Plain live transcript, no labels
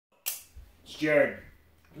Jared.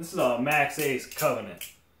 This is a Maxace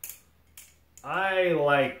Covenant. I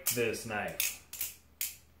like this knife.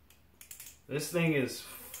 This thing is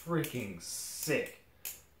freaking sick.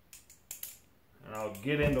 And I'll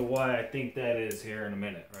get into why I think that is here in a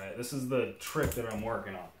minute, right? This is the trick that I'm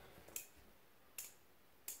working on.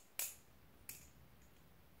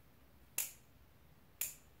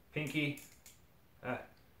 Pinky.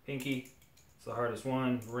 Pinky. It's the hardest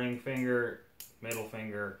one. Ring finger, middle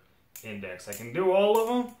finger, index. I can do all of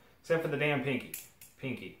them except for the damn pinky.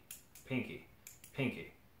 Pinky, pinky,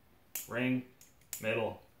 pinky. Ring,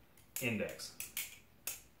 middle, index.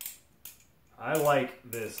 I like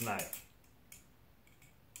this knife.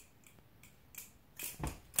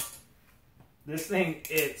 This thing,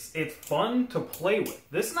 it's fun to play with.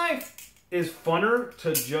 This knife is funner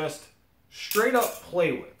to just straight up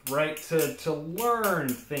play with, right? To learn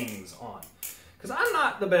things on. Because I'm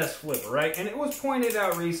not the best flipper, right? And it was pointed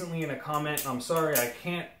out recently in a comment, and I'm sorry, I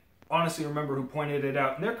can't honestly remember who pointed it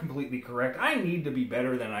out, and they're completely correct. I need to be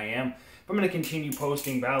better than I am. If I'm going to continue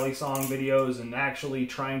posting balisong videos and actually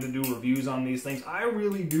trying to do reviews on these things, I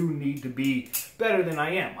really do need to be better than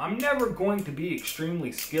I am. I'm never going to be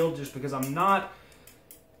extremely skilled just because I've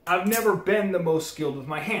never been the most skilled with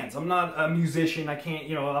my hands. I'm not a musician. I can't,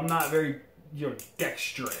 I'm not very,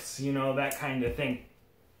 dexterous, that kind of thing.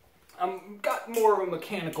 I've got more of a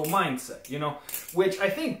mechanical mindset, which I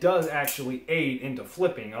think does actually aid into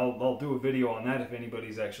flipping. I'll do a video on that if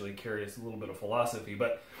anybody's actually curious, a little bit of philosophy.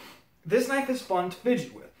 But this knife is fun to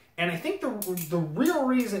fidget with. And I think the real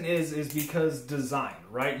reason is because design,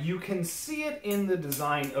 right? You can see it in the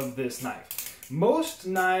design of this knife. Most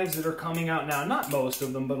knives that are coming out now, not most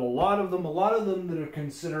of them, but a lot of them that are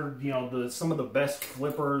considered, some of the best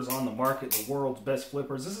flippers on the market, the world's best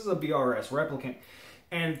flippers. This is a BRS replicant.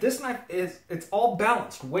 And this knife it's all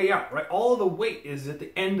balanced way out, right? All of the weight is at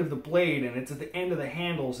the end of the blade and it's at the end of the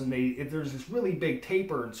handles, and there's this really big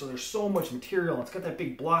taper, and so there's so much material. And it's got that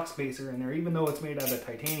big block spacer in there, even though it's made out of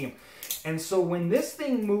titanium. And so when this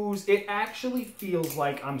thing moves, it actually feels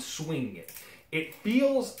like I'm swinging it. It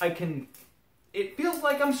feels like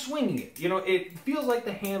I'm swinging it. It feels like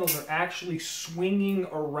the handles are actually swinging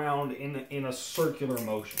around in a circular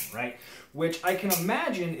motion, right? Which I can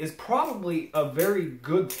imagine is probably a very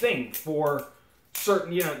good thing for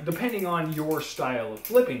certain, depending on your style of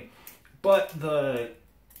flipping. But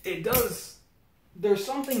there's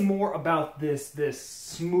something more about this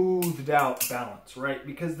smoothed out balance, right?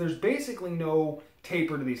 Because there's basically no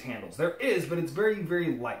taper to these handles. There is, but it's very,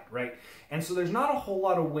 very light, right? And so there's not a whole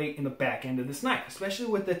lot of weight in the back end of this knife, especially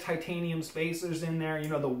with the titanium spacers in there.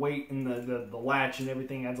 The weight and the latch and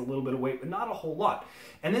everything adds a little bit of weight, but not a whole lot.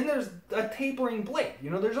 And then there's a tapering blade.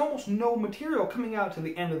 There's almost no material coming out to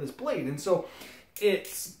the end of this blade. And so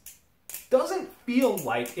it doesn't feel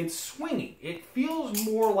like it's swinging. It feels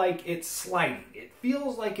more like it's sliding. It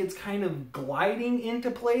feels like it's kind of gliding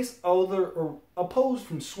into place, opposed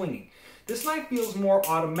from swinging. This knife feels more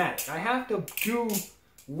automatic. I have to do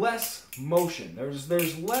less motion. There's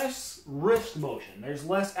less wrist motion. There's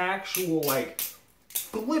less actual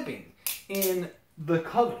flipping in the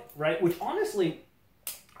Covenant, right? Which honestly,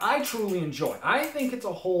 I truly enjoy. I think it's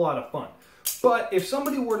a whole lot of fun. But if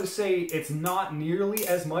somebody were to say it's not nearly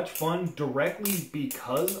as much fun directly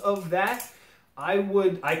because of that,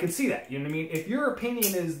 I could see that. You know what I mean? If your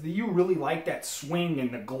opinion is that you really like that swing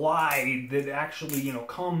and the glide that actually,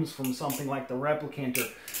 comes from something like the replicant or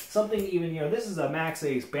something even, this is a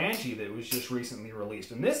Maxace Banshee that was just recently released.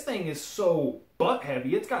 And this thing is so butt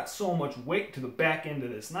heavy. It's got so much weight to the back end of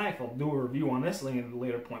this knife. I'll do a review on this thing at a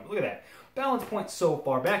later point. But look at that. Balance point so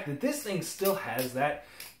far back that this thing still has that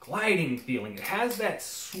gliding feeling. It has that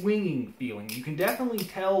swinging feeling. You can definitely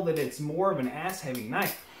tell that it's more of an ass-heavy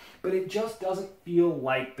knife. But it just doesn't feel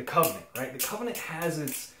like the Covenant, right? The Covenant has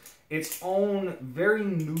its own very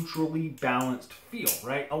neutrally balanced feel,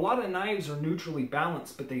 right? A lot of knives are neutrally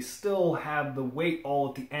balanced, but they still have the weight all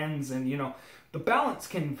at the ends, and, the balance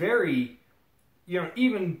can vary,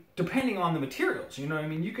 even depending on the materials, what I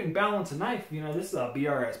mean? You can balance a knife, this is a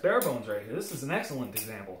BRS bare bones right here. This is an excellent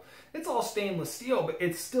example. It's all stainless steel, but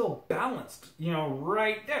it's still balanced,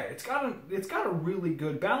 right there. It's got a really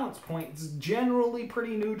good balance point. It's generally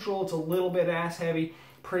pretty neutral. It's a little bit ass heavy,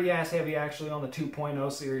 pretty ass heavy actually on the 2.0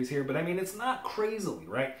 series here, but I mean, it's not crazily,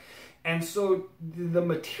 right? And so the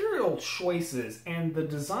material choices and the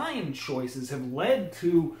design choices have led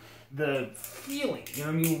to the feeling,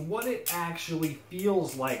 what it actually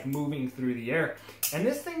feels like moving through the air. And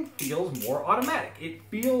this thing feels more automatic. It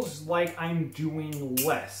feels like I'm doing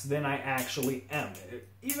less than I actually am.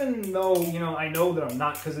 Even though, I know that I'm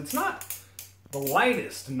not, because it's not the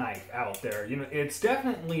lightest knife out there. You know, it's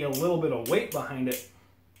definitely a little bit of weight behind it,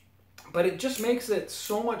 but it just makes it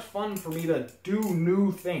so much fun for me to do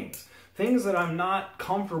new things. Things that I'm not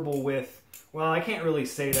comfortable with. Well, I can't really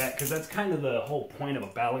say that because that's kind of the whole point of a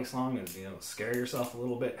balisong is, you know, scare yourself a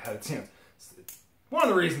little bit. It's, you know, it's one of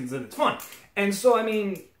the reasons that it's fun. And so, I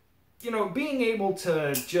mean, you know, being able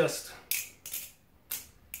to just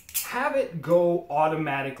have it go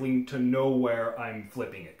automatically to know where I'm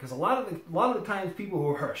flipping it. Because a lot of the times people who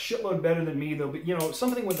are a shitload better than me, they'll be, you know,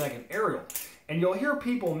 something with like an aerial. And you'll hear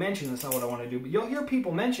people mention, that's not what I want to do, but you'll hear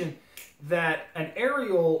people mention that an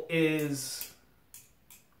aerial is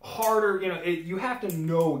harder, you know, you have to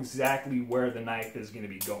know exactly where the knife is going to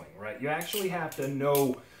be going, right? You actually have to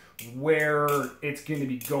know where it's going to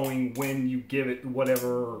be going when you give it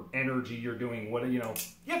whatever energy you're doing, what, you know,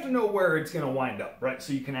 you have to know where it's going to wind up, right?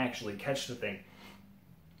 So you can actually catch the thing.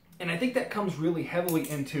 And I think that comes really heavily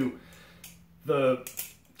into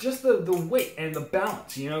just the weight and the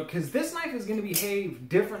balance, you know, because this knife is going to behave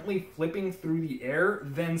differently flipping through the air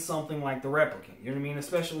than something like the replicant, you know what I mean?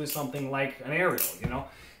 Especially something like an aerial, you know.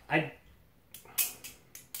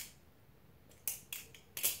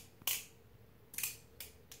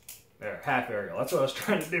 There, half aerial. That's what I was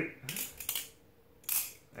trying to do.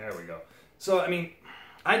 There we go. So, I mean,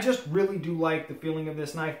 I just really do like the feeling of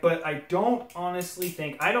this knife, but I don't honestly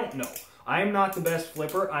think, I don't know. I'm not the best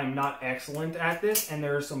flipper. I'm not excellent at this, and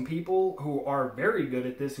there are some people who are very good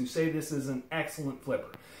at this who say this is an excellent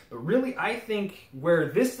flipper. But really, I think where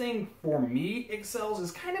this thing, for me, excels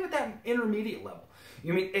is kind of at that intermediate level.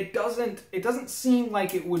 I mean, it doesn't seem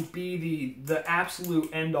like it would be the absolute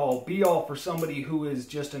end-all, be-all for somebody who is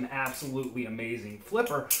just an absolutely amazing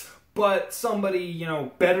flipper, but somebody, you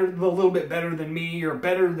know, a little bit better than me, or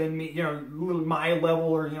better than me, you know, my level,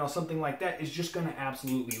 or, you know, something like that, is just going to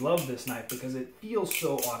absolutely love this knife because it feels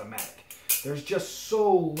so automatic. There's just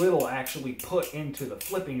so little actually put into the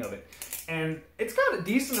flipping of it. And it's got a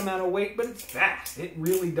decent amount of weight, but it's fast. It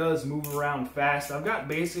really does move around fast. I've got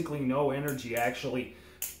basically no energy actually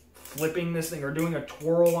flipping this thing or doing a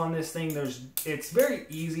twirl on this thing. It's very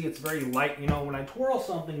easy. It's very light. You know, when I twirl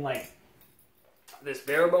something like this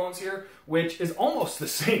bare bones here, which is almost the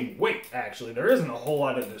same weight, actually. There isn't a whole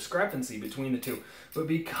lot of discrepancy between the two. But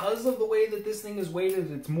because of the way that this thing is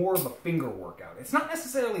weighted, it's more of a finger workout. It's not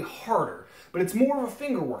necessarily harder, but it's more of a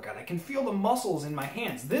finger workout. I can feel the muscles in my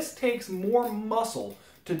hands. This takes more muscle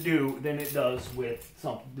to do than it does with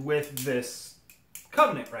this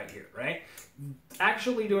Covenant right here, right?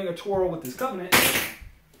 Actually doing a twirl with this Covenant,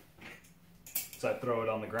 so I throw it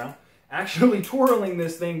on the ground. Actually twirling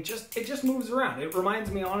this thing, it just moves around. It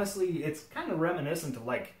reminds me, honestly, it's kind of reminiscent of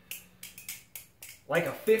like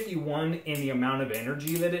a 51 in the amount of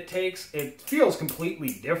energy that it takes. It feels completely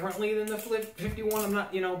differently than the 51. I'm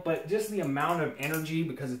not, you know, but just the amount of energy,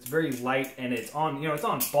 because it's very light and it's on, you know, it's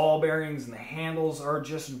on ball bearings, and the handles are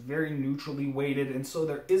just very neutrally weighted, and so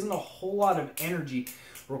there isn't a whole lot of energy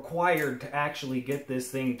required to actually get this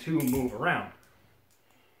thing to move around.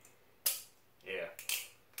 Yeah.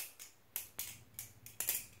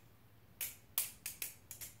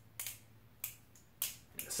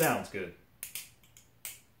 It sounds good.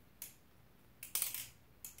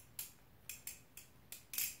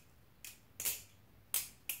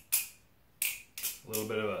 A little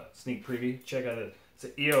bit of a sneak preview. Check out it's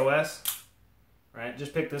an EOS, right?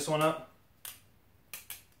 Just pick this one up.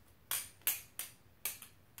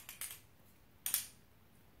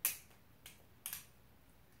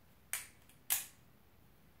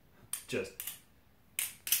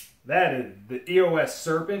 That is, the EOS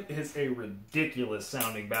Serpent is a ridiculous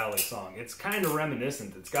sounding balisong. It's kind of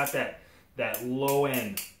reminiscent. It's got that low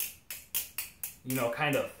end, you know,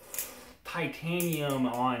 kind of titanium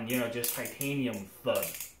on, you know, just titanium thud.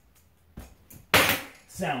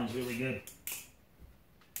 Sounds really good.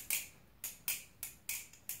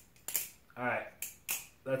 Alright,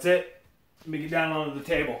 that's it. Let me get down onto the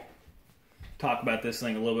table. Talk about this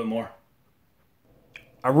thing a little bit more.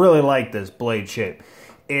 I really like this blade shape.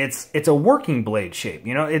 It's a working blade shape,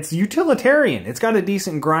 you know, it's utilitarian. It's got a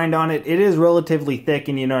decent grind on it. It is relatively thick,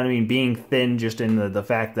 and you know what I mean, being thin just in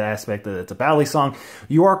the aspect that it's a balisong,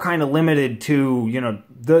 you are kind of limited to, you know,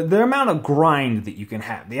 the amount of grind that you can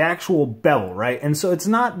have, the actual bevel, right? And so it's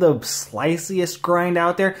not the sliciest grind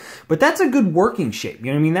out there, but that's a good working shape, you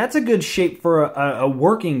know what I mean? That's a good shape for a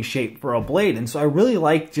working shape for a blade. And so I really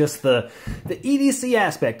like just the EDC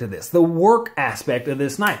aspect of this, the work aspect of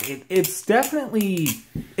this knife. It's definitely,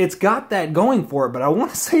 it's got that going for it. But I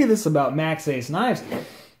want to say this about Maxace knives.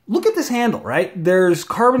 look at this handle, right? There's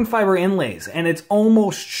carbon fiber inlays, and it's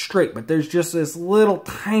almost straight, but there's just this little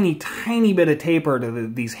tiny, tiny bit of taper to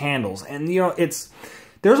these handles. And, you know,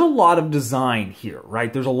 there's a lot of design here,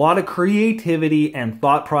 right? There's a lot of creativity and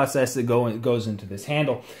thought process that goes into this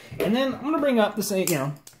handle. And then I'm going to bring up the same, you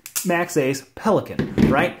know, Maxace Pelican,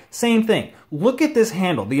 right? Same thing. Look at this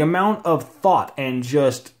handle, the amount of thought and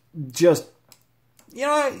just you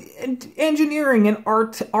know, engineering and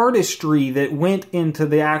artistry that went into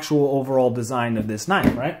the actual overall design of this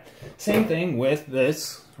knife, right? Same thing with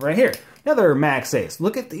this right here. Another Maxace.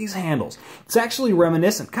 Look at these handles. It's actually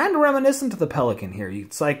reminiscent, kind of reminiscent to the Pelican here.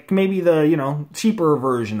 It's like maybe the, you know, cheaper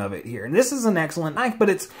version of it here. And this is an excellent knife, but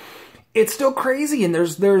it's still crazy, and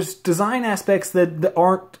there's design aspects that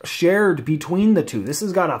aren't shared between the two. This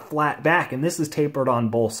has got a flat back, and this is tapered on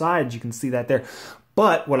both sides. You can see that there.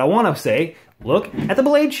 But what I want to say, look at the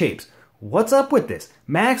blade shapes. What's up with this?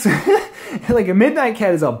 Max, like a Midnight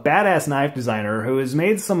Cat is a badass knife designer who has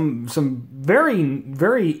made some very,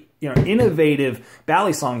 very, you know, innovative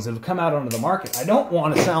balisongs that have come out onto the market. I don't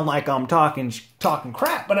want to sound like I'm talking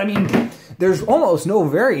crap, but I mean, there's almost no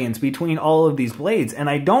variance between all of these blades, and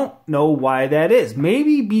I don't know why that is.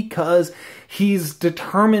 Maybe because he's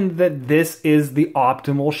determined that this is the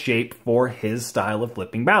optimal shape for his style of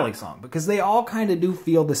flipping balisong, because they all kind of do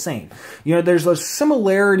feel the same. You know, there's those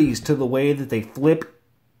similarities to the way that they flip.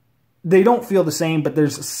 They don't feel the same, but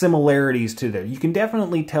there's similarities to there. You can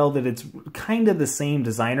definitely tell that it's kind of the same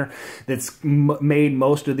designer that's made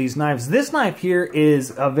most of these knives. This knife here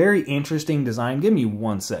is a very interesting design. Give me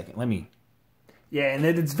 1 second. Let me... Yeah, and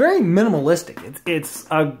it's very minimalistic.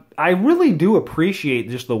 I really do appreciate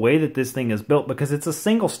just the way that this thing is built, because it's a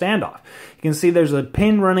single standoff. You can see there's a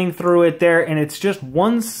pin running through it there, and it's just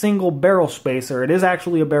one single barrel spacer. It is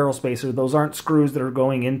actually a barrel spacer. Those aren't screws that are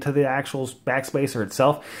going into the actual back spacer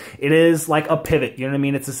itself. It is like a pivot, you know what I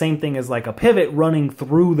mean? It's the same thing as like a pivot running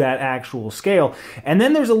through that actual scale. And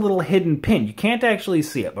then there's a little hidden pin. You can't actually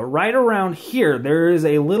see it, but right around here, there is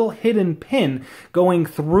a little hidden pin going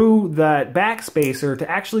through that back spacer to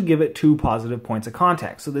actually give it 2 positive points of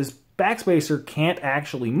contact. So this backspacer can't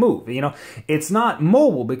actually move. You know, it's not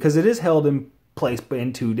mobile because it is held in place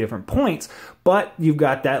in 2 different points, but you've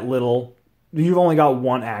got that little, you've only got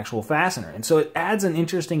 1 actual fastener. And so it adds an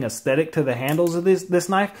interesting aesthetic to the handles of this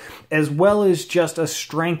knife, as well as just a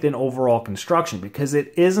strength in overall construction, because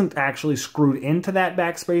it isn't actually screwed into that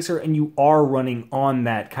backspacer, and you are running on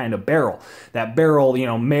that kind of barrel, you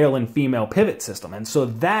know, male and female pivot system. And so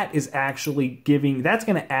that is actually that's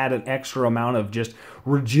going to add an extra amount of just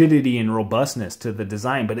rigidity and robustness to the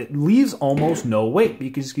design, but it leaves almost no weight,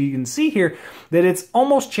 because you can see here that it's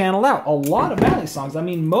almost channeled out. A lot of balisongs, I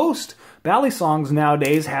mean, most balisongs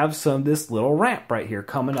nowadays have this little ramp right here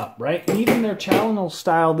coming up, right? And even their channel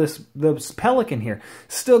style, this Pelican here,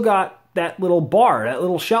 still got that little bar, that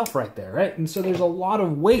little shelf right there, right? And so there's a lot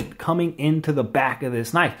of weight coming into the back of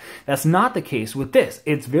this knife. That's not the case with this.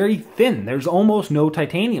 It's very thin. There's almost no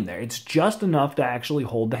titanium there. It's just enough to actually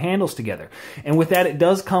hold the handles together. And with that, it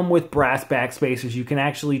does come with brass back spacers. You can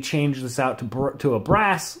actually change this out to a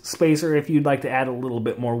brass spacer if you'd like to add a little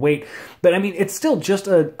bit more weight. But I mean, it's still just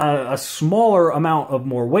a smaller amount of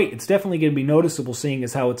more weight. It's definitely going to be noticeable seeing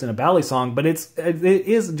as how it's in a balisong, but it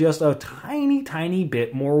is just a tiny, tiny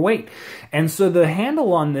bit more weight. And so the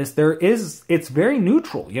handle on this, it's very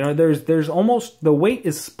neutral. You know, there's almost, the weight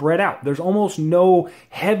is spread out. There's almost no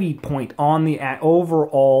heavy point on the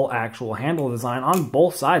overall actual handle design on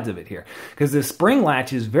both sides of it here, because the spring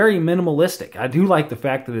latch is very minimalistic. I do like the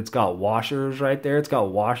fact that it's got washers right there. It's got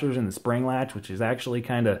washers in the spring latch, which is actually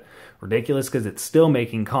kind of ridiculous because it's still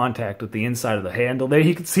making contact with the inside of the handle. There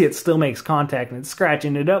you can see it still makes contact and it's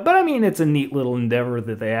scratching it up. But I mean, it's a neat little endeavor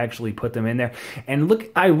that they actually put them in there. And look,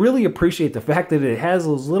 I really appreciate the fact that it has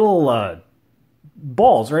those little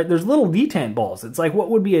balls, right? There's little detent balls. It's like, what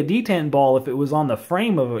would be a detent ball if it was on the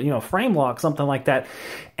frame of a, you know, frame lock, something like that.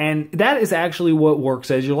 And that is actually what works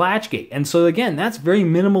as your latch gate. And so again, that's very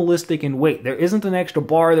minimalistic in weight. There isn't an extra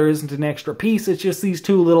bar, there isn't an extra piece. It's just these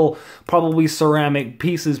 2 little, probably ceramic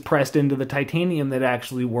pieces pressed into the titanium that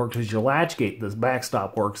actually works as your latch gate. This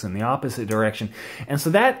backstop works in the opposite direction. And so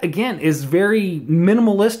that, again, is very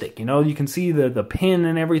minimalistic. You know, you can see the pin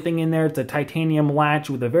and everything in there. It's a titanium latch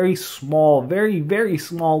with a very small, very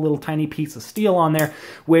small little tiny piece of steel on there,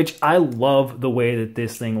 which I love the way that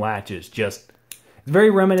this thing latches. Just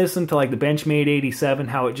very reminiscent to like the Benchmade 87,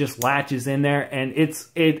 how it just latches in there. And it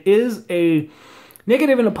is a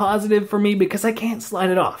negative and a positive for me because I can't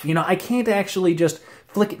slide it off. You know, I can't actually just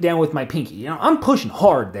flick it down with my pinky. You know, I'm pushing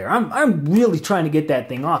hard there. I'm really trying to get that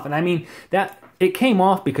thing off. And I mean, that it came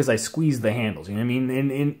off because I squeezed the handles, you know what I mean?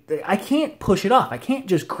 And I can't push it off. I can't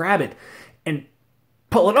just grab it and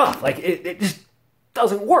pull it off. Like, it just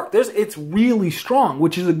doesn't work. It's really strong,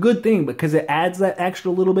 which is a good thing because it adds that extra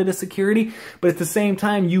little bit of security. But at the same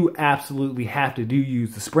time, you absolutely have to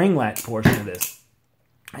use the spring latch portion of this.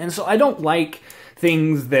 And so I don't like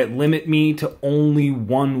things that limit me to only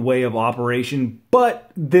one way of operation,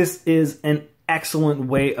 but this is an excellent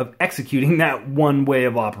way of executing that one way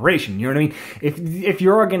of operation. You know what I mean? If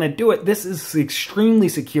you're going to do it, this is extremely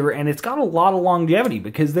secure, and it's got a lot of longevity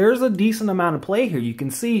because there's a decent amount of play here. You can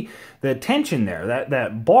see the tension there.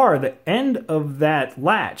 That bar, the end of that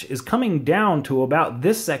latch is coming down to about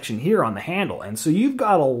this section here on the handle, and so you've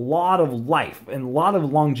got a lot of life and a lot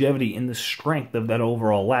of longevity in the strength of that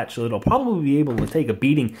overall latch, so it'll probably be able to take a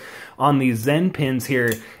beating on these Zen pins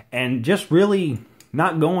here and just really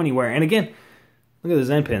not go anywhere. And again, look at the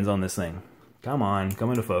Zen pins on this thing. Come on,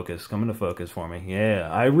 come into focus. Come into focus for me.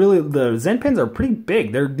 Yeah, the Zen pins are pretty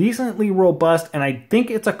big. They're decently robust, and I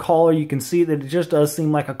think it's a collar. You can see that it just does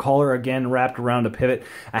seem like a collar, again, wrapped around a pivot.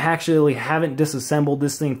 I actually haven't disassembled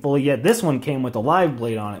this thing fully yet. This one came with a live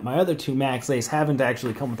blade on it. My other two Maxace haven't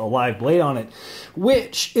actually come with a live blade on it,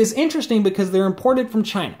 which is interesting because they're imported from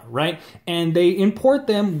China, right? And they import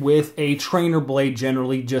them with a trainer blade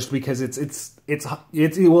generally just because it's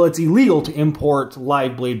illegal to import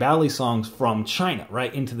live blade balisongs from China,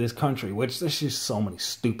 right, into this country, which there's just so many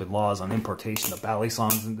stupid laws on importation of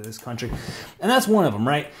balisongs into this country. And that's one of them,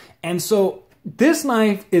 right? And so this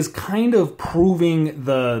knife is kind of proving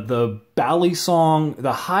the balisong,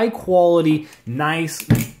 the high quality, nice,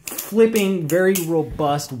 flipping, very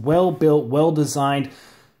robust, well-built, well-designed,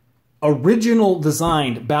 original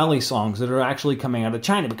designed balisongs that are actually coming out of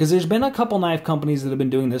China, because there's been a couple knife companies that have been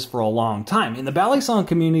doing this for a long time. In the balisong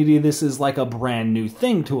community, this is like a brand new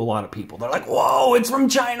thing to a lot of people. They're like, whoa, it's from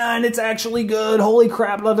China and it's actually good. Holy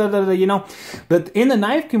crap, blah, blah, blah, blah, you know. But in the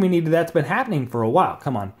knife community, that's been happening for a while.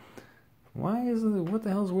 Come on. Why is it, what the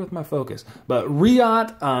hell's worth my focus? But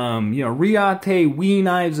Riot, Riate, Wee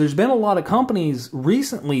knives, there's been a lot of companies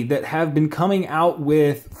recently that have been coming out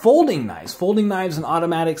with folding knives and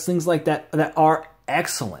automatics, things like that, that are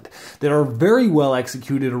excellent, that are very well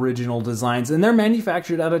executed original designs, and they're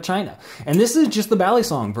manufactured out of China. And this is just the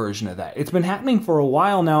balisong version of that. It's been happening for a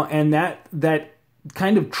while now, and that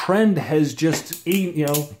kind of trend has just,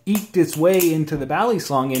 eked its way into the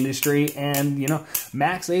balisong industry, and,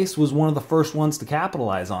 Maxace was one of the first ones to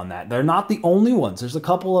capitalize on that. They're not the only ones. There's a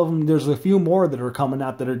couple of them, there's a few more that are coming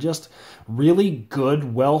out that are just really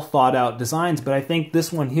good, well thought out designs, but I think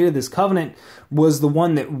this one here, this Covenant, was the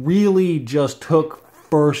one that really just took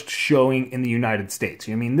first showing in the United States.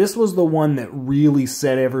 I mean, this was the one that really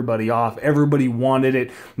set everybody off. Everybody wanted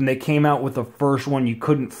it. When they came out with the first one, you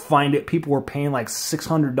couldn't find it. People were paying like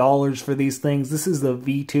 $600 for these things. This is the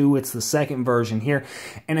V2. It's the second version here.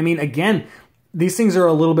 And I mean, again, these things are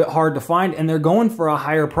a little bit hard to find, and they're going for a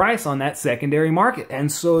higher price on that secondary market. And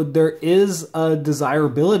so there is a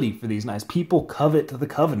desirability for these knives. People covet the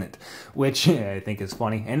Covenant, which I think is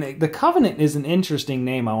funny. And the Covenant is an interesting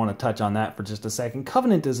name. I want to touch on that for just a second.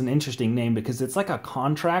 Covenant is an interesting name because it's like a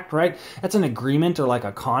contract, right? That's an agreement or like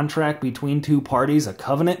a contract between two parties, a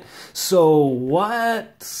covenant. So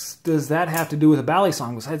what does that have to do with a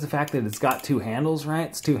balisong besides the fact that it's got two handles, right?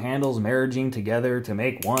 It's two handles marrying together to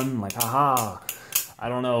make one, like, haha. I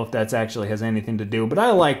don't know if that's actually has anything to do, but I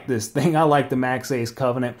like this thing. I like the Maxace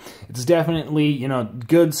Covenant. It's definitely,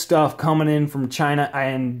 good stuff coming in from China,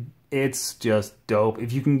 and it's just dope.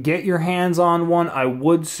 If you can get your hands on one, I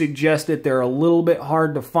would suggest it. They're a little bit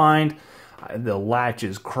hard to find. The latch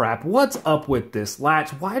is crap. What's up with this latch?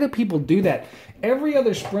 Why do people do that? Every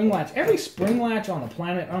spring latch on the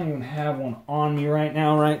planet, I don't even have one on me right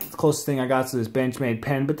now, right? The closest thing I got to this Benchmade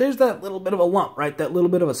pen, but there's that little bit of a lump, right? That little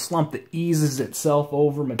bit of a slump that eases itself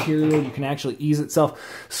over material. You can actually ease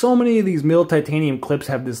itself. So many of these milled titanium clips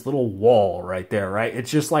have this little wall right there, right? It's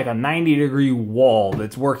just like a 90-degree wall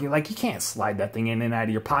that's working. Like, you can't slide that thing in and out of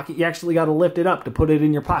your pocket. You actually got to lift it up to put it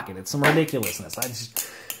in your pocket. It's some ridiculousness.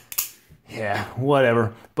 Yeah,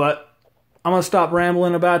 whatever. But I'm going to stop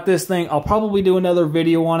rambling about this thing. I'll probably do another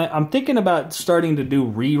video on it. I'm thinking about starting to do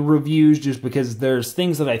re-reviews just because there's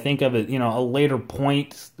things that I think of at, a later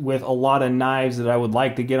point with a lot of knives that I would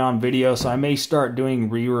like to get on video. So I may start doing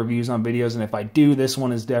re-reviews on videos. And if I do, this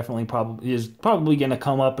one is definitely probably going to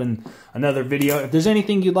come up in another video. If there's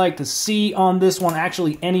anything you'd like to see on this one,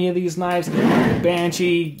 actually any of these knives,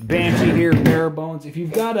 Banshee here, bare bones. If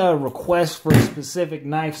you've got a request for a specific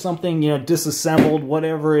knife, something, disassembled,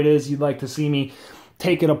 whatever it is you'd like to see me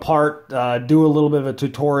take it apart, do a little bit of a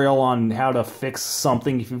tutorial on how to fix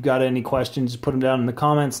something. If you've got any questions, put them down in the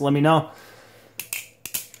comments. Let me know.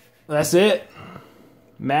 that's it.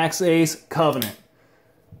 Maxace Covenant.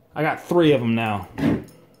 I got 3 of them now.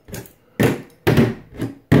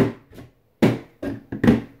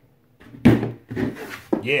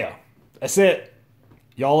 Yeah, that's it.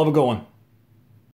 Y'all have a good one.